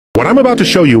What I'm about to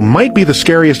show you might be the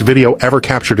scariest video ever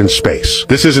captured in space.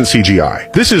 This isn't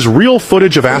CGI. This is real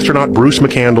footage of astronaut Bruce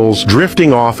Mcandless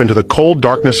drifting off into the cold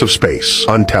darkness of space,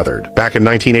 untethered. Back in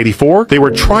 1984, they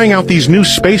were trying out these new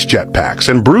space jetpacks,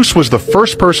 and Bruce was the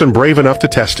first person brave enough to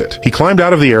test it. He climbed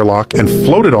out of the airlock and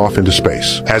floated off into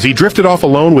space. As he drifted off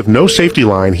alone with no safety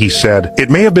line, he said, "It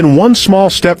may have been one small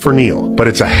step for Neil, but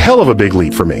it's a hell of a big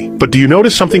leap for me." But do you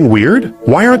notice something weird?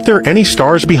 Why aren't there any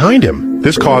stars behind him?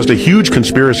 This caused a huge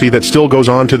conspiracy that still goes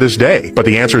on to this day, but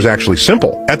the answer is actually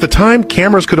simple. At the time,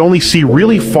 cameras could only see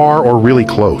really far or really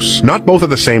close, not both at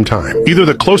the same time. Either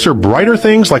the closer, brighter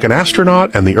things like an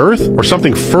astronaut and the Earth, or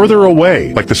something further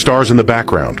away like the stars in the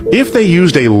background. If they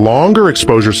used a longer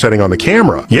exposure setting on the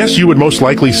camera, yes, you would most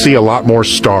likely see a lot more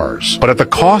stars, but at the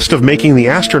cost of making the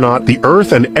astronaut, the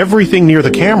Earth, and everything near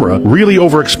the camera really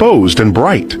overexposed and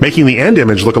bright, making the end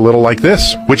image look a little like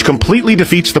this, which completely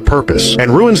defeats the purpose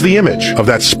and ruins the image of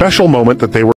that special moment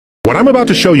that they were. What I'm about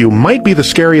to show you might be the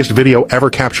scariest video ever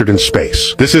captured in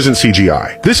space. This isn't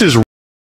CGI. This is